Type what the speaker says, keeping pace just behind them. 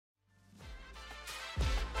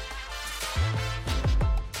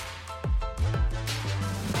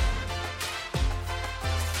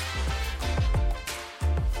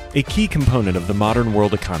A key component of the modern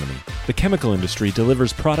world economy, the chemical industry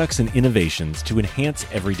delivers products and innovations to enhance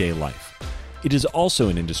everyday life. It is also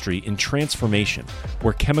an industry in transformation,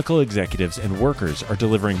 where chemical executives and workers are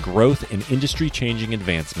delivering growth and industry-changing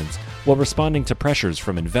advancements while responding to pressures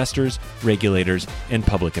from investors, regulators, and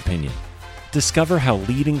public opinion. Discover how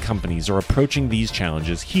leading companies are approaching these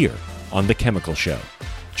challenges here on The Chemical Show.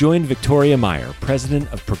 Join Victoria Meyer,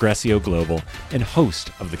 president of Progressio Global and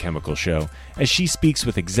host of The Chemical Show, as she speaks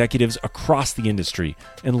with executives across the industry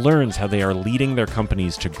and learns how they are leading their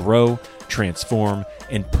companies to grow, transform,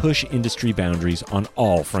 and push industry boundaries on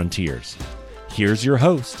all frontiers. Here's your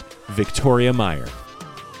host, Victoria Meyer.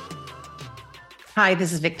 Hi,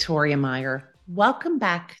 this is Victoria Meyer. Welcome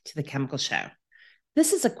back to The Chemical Show.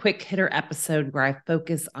 This is a quick hitter episode where I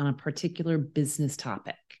focus on a particular business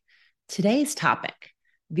topic. Today's topic: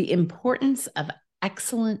 the importance of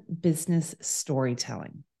excellent business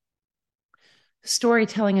storytelling.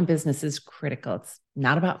 Storytelling in business is critical. It's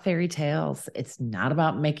not about fairy tales. It's not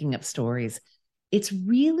about making up stories. It's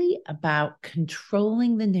really about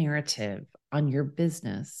controlling the narrative on your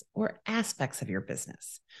business or aspects of your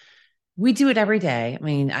business. We do it every day. I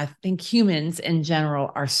mean, I think humans in general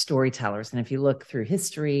are storytellers. And if you look through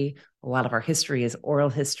history, a lot of our history is oral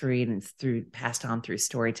history and it's passed on through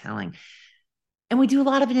storytelling. And we do a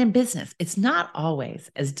lot of it in business. It's not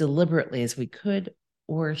always as deliberately as we could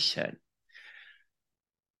or should.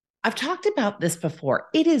 I've talked about this before.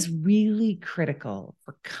 It is really critical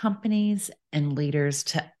for companies and leaders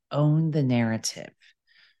to own the narrative.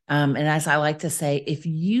 And as I like to say, if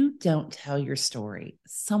you don't tell your story,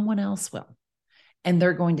 someone else will. And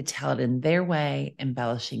they're going to tell it in their way,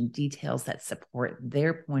 embellishing details that support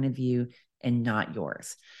their point of view and not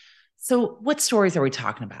yours. So what stories are we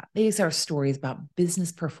talking about? These are stories about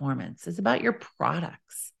business performance. It's about your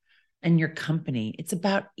products and your company. It's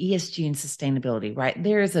about ESG and sustainability, right?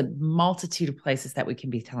 There's a multitude of places that we can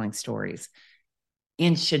be telling stories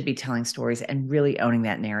and should be telling stories and really owning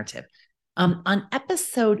that narrative. On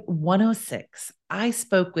episode 106, I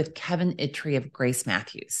spoke with Kevin Ittrey of Grace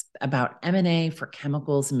Matthews about M&A for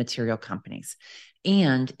chemicals and material companies.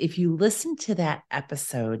 And if you listen to that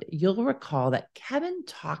episode, you'll recall that Kevin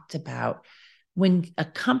talked about when a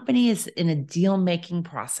company is in a deal-making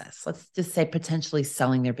process, let's just say potentially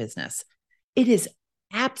selling their business, it is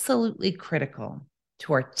absolutely critical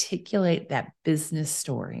to articulate that business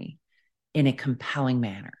story in a compelling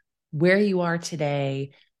manner. Where you are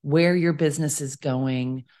today, where your business is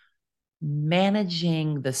going,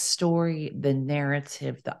 managing the story, the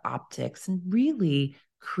narrative, the optics, and really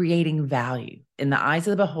creating value in the eyes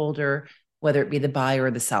of the beholder, whether it be the buyer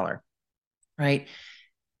or the seller, right?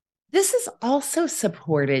 This is also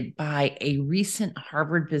supported by a recent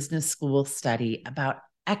Harvard Business School study about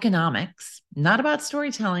economics, not about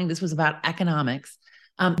storytelling. This was about economics.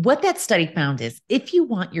 What that study found is if you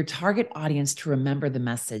want your target audience to remember the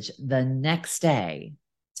message the next day,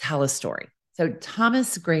 tell a story. So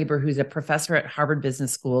Thomas Graeber, who's a professor at Harvard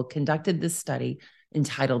Business School, conducted this study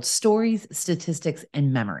entitled Stories, Statistics,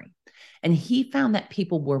 and Memory. And he found that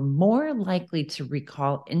people were more likely to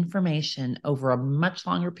recall information over a much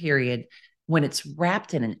longer period when it's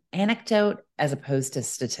wrapped in an anecdote as opposed to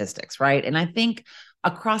statistics, right? And I think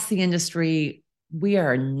across the industry, we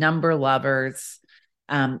are number lovers.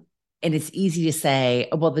 And it's easy to say,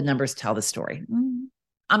 oh, well, the numbers tell the story.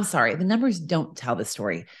 I'm sorry, the numbers don't tell the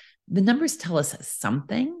story. The numbers tell us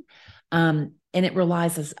something. And it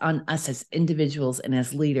relies on us as individuals and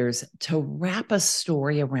as leaders to wrap a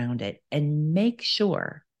story around it and make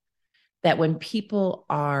sure that when people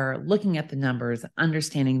are looking at the numbers,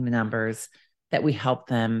 understanding the numbers, that we help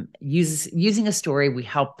them using a story, we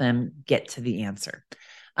help them get to the answer.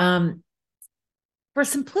 For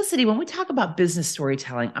simplicity, when we talk about business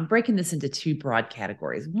storytelling, I'm breaking this into two broad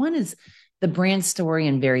categories. One is the brand story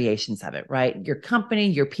and variations of it, right? Your company,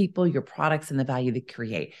 your people, your products, and the value they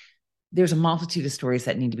create. There's a multitude of stories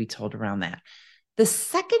that need to be told around that. The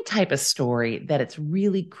second type of story that it's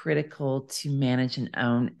really critical to manage and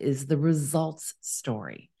own is the results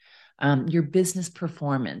story. Your business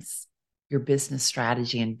performance, your business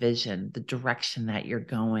strategy and vision, the direction that you're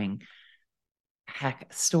going.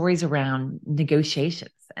 Heck, stories around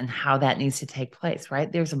negotiations and how that needs to take place,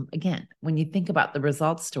 right? Again, when you think about the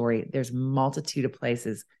results story, there's a multitude of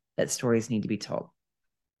places that stories need to be told.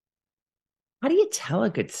 How do you tell a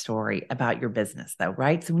good story about your business, though,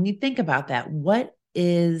 right? So when you think about that, what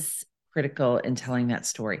is critical in telling that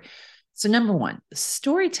story? So number one,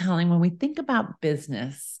 storytelling, when we think about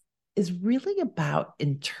business, is really about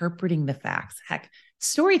interpreting the facts. Heck,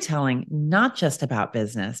 storytelling, not just about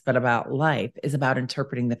business, but about life, is about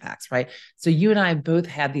interpreting the facts, right? So you and I both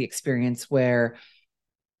had the experience where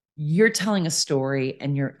You're telling a story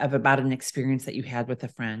and you're of about an experience that you had with a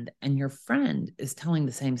friend, and your friend is telling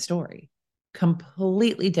the same story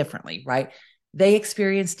completely differently, right? They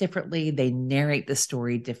experience differently, they narrate the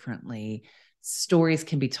story differently. Stories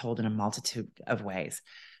can be told in a multitude of ways.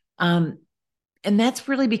 Um, and that's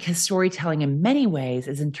really because storytelling, in many ways,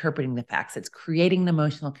 is interpreting the facts. It's creating an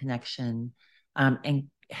emotional connection, and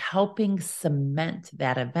helping cement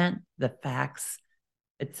that event, the facts,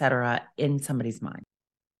 etc., in somebody's mind.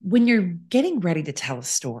 When you're getting ready to tell a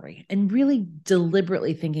story and really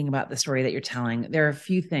deliberately thinking about the story that you're telling, there are a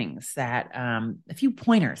few things that, a few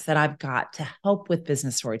pointers that I've got to help with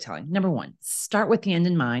business storytelling. Number one, start with the end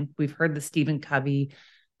in mind. We've heard the Stephen Covey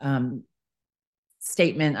um,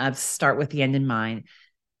 statement of start with the end in mind.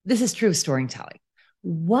 This is true of storytelling.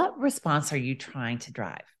 What response are you trying to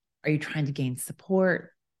drive? Are you trying to gain support,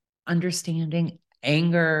 understanding,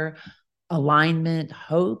 anger, alignment,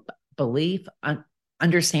 hope, belief,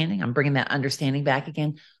 understanding? I'm bringing that understanding back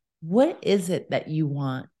again. What is it that you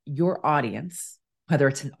want your audience, whether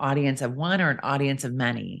it's an audience of one or an audience of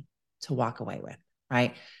many, to walk away with,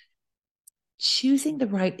 right? Choosing the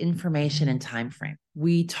right information and time frame.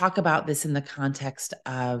 We talk about this in the context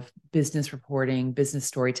of business reporting, business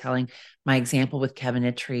storytelling. My example with Kevin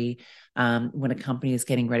Ittrey, when a company is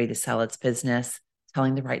getting ready to sell its business,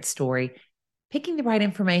 telling the right story, picking the right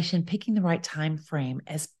information, picking the right time frame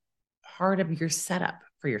as part of your setup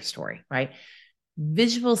for your story, right?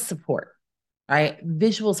 Visual support, right?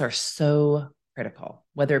 Visuals are so critical,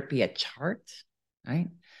 whether it be a chart, right?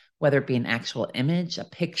 Whether it be an actual image, a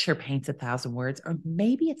picture paints 1,000 words, or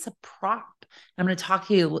maybe it's a prop. I'm going to talk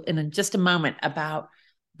to you in just a moment about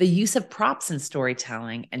the use of props in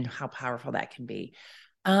storytelling and how powerful that can be.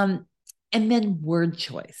 And then word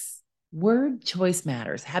choice. Word choice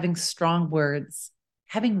matters. Having strong words,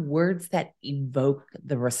 having words that evoke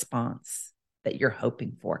the response that you're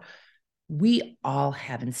hoping for. We all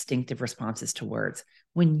have instinctive responses to words.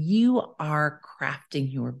 When you are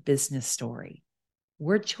crafting your business story,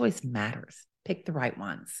 word choice matters. Pick the right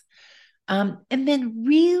ones. And then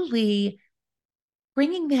really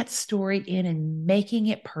bringing that story in and making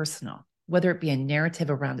it personal, whether it be a narrative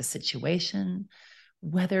around a situation,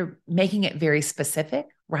 whether making it very specific,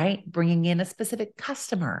 right? Bringing in a specific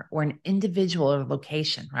customer or an individual or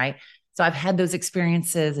location, right? So I've had those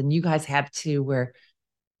experiences, and you guys have too, where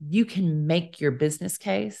you can make your business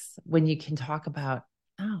case when you can talk about,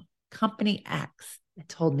 oh, company X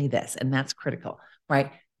told me this, and that's critical,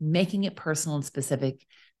 right? Making it personal and specific,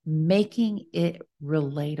 making it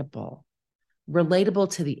relatable,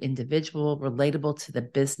 relatable to the individual, relatable to the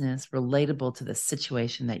business, relatable to the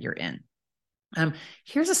situation that you're in.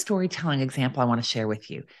 Here's a storytelling example I want to share with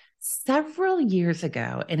you. Several years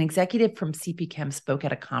ago, an executive from CP Chem spoke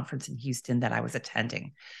at a conference in Houston that I was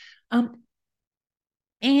attending.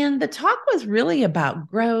 And the talk was really about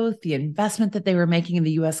growth, the investment that they were making in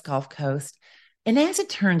the US Gulf Coast. And as it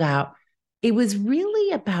turned out, it was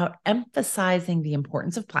really about emphasizing the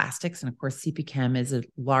importance of plastics. And of course, CP Chem is a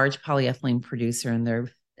large polyethylene producer, and they're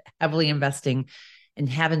heavily investing and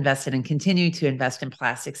have invested and continue to invest in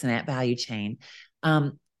plastics in that value chain.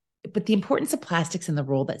 But the importance of plastics and the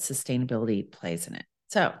role that sustainability plays in it.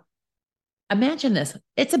 So imagine this.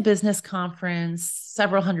 It's a business conference.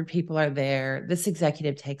 Several hundred people are there. This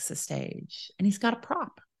executive takes the stage and he's got a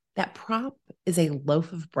prop. That prop is a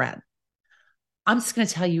loaf of bread. I'm just going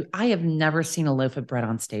to tell you, I have never seen a loaf of bread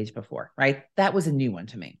on stage before, right? That was a new one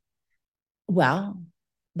to me. Well,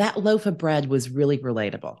 that loaf of bread was really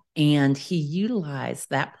relatable. And he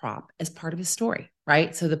utilized that prop as part of his story,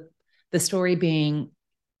 right? So the story being,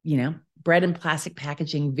 bread in plastic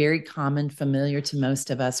packaging, very common, familiar to most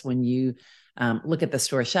of us when you look at the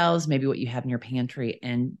store shelves, maybe what you have in your pantry,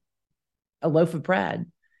 and a loaf of bread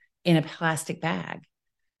in a plastic bag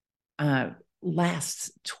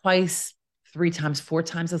lasts twice, 3 times, 4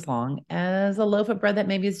 times as long as a loaf of bread that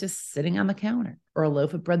maybe is just sitting on the counter, or a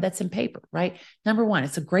loaf of bread that's in paper, right? Number one,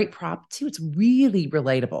 it's a great prop. Two, it's really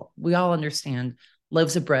relatable. We all understand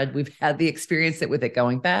loaves of bread. We've had the experience with it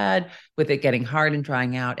going bad, with it getting hard and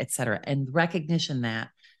drying out, et cetera. And recognition that,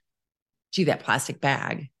 gee, that plastic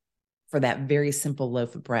bag for that very simple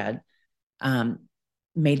loaf of bread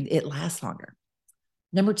made it last longer.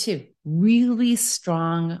 Number two, really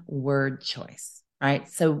strong word choice, right?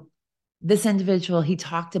 So this individual, he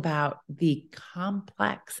talked about the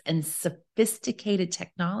complex and sophisticated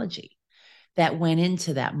technology that went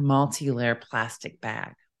into that multi-layer plastic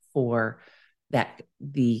bag for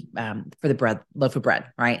the bread, loaf of bread,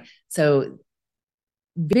 right? So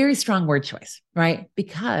very strong word choice, right?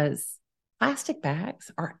 Because plastic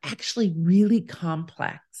bags are actually really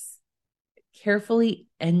complex, carefully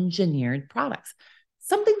engineered products.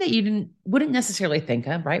 something that you wouldn't necessarily think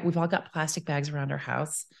of, right? We've all got plastic bags around our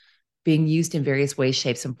house being used in various ways,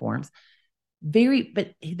 shapes, and forms.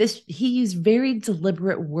 He used very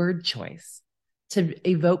deliberate word choice to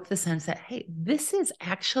evoke the sense that, hey, this is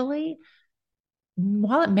actually,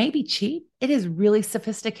 while it may be cheap, it is really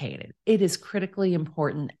sophisticated. It is critically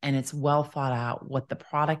important, and it's well thought out what the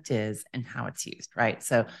product is and how it's used, right?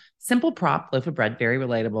 So simple prop, loaf of bread, very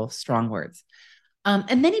relatable, strong words.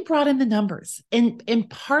 And then he brought in the numbers. And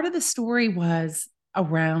part of the story was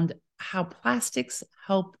around how plastics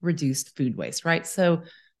help reduce food waste, right? So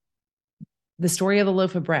the story of the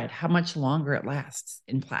loaf of bread, how much longer it lasts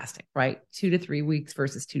in plastic, right? 2 to 3 weeks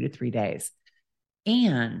versus 2 to 3 days.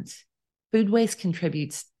 And food waste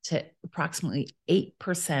contributes to approximately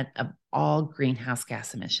 8% of all greenhouse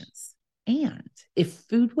gas emissions. And if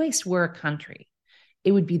food waste were a country,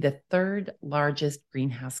 it would be the third largest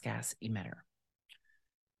greenhouse gas emitter.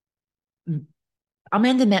 I'm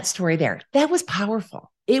ending that story there. That was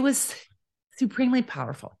powerful. It was supremely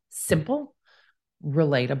powerful, simple,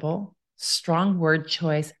 relatable, strong word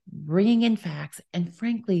choice, bringing in facts, and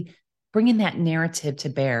frankly, bringing that narrative to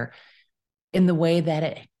bear in the way that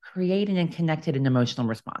it created and connected an emotional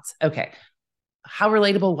response. Okay. How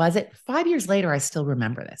relatable was it? 5 years later, I still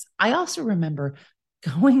remember this. I also remember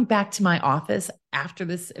going back to my office after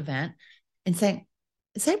this event and saying,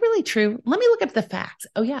 is that really true? Let me look up the facts.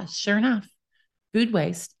 Oh yeah, sure enough. Food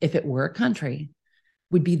waste, if it were a country,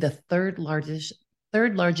 would be the third largest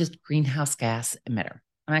greenhouse gas emitter.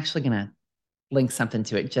 I'm actually going to link something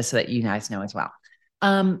to it just so that you guys know as well.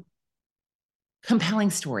 Compelling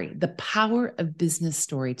story, the power of business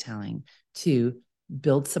storytelling to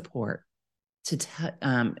build support,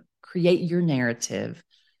 to create your narrative,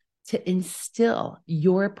 to instill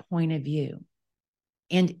your point of view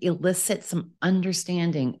and elicit some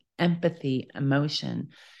understanding, empathy, emotion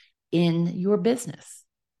in your business,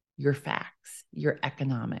 your facts, your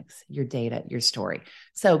economics, your data, your story.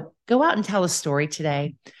 So go out and tell a story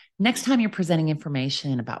today. Next time you're presenting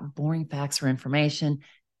information about boring facts or information,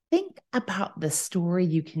 think about the story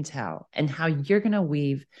you can tell and how you're going to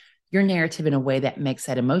weave your narrative in a way that makes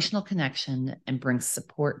that emotional connection and brings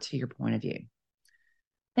support to your point of view.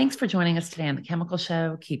 Thanks for joining us today on The Chemical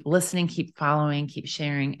Show. Keep listening, keep following, keep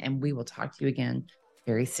sharing, and we will talk to you again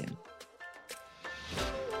very soon.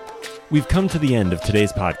 We've come to the end of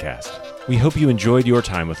today's podcast. We hope you enjoyed your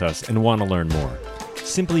time with us and want to learn more.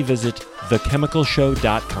 Simply visit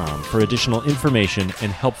thechemicalshow.com for additional information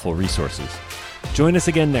and helpful resources. Join us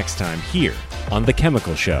again next time here on The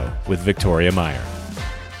Chemical Show with Victoria Meyer.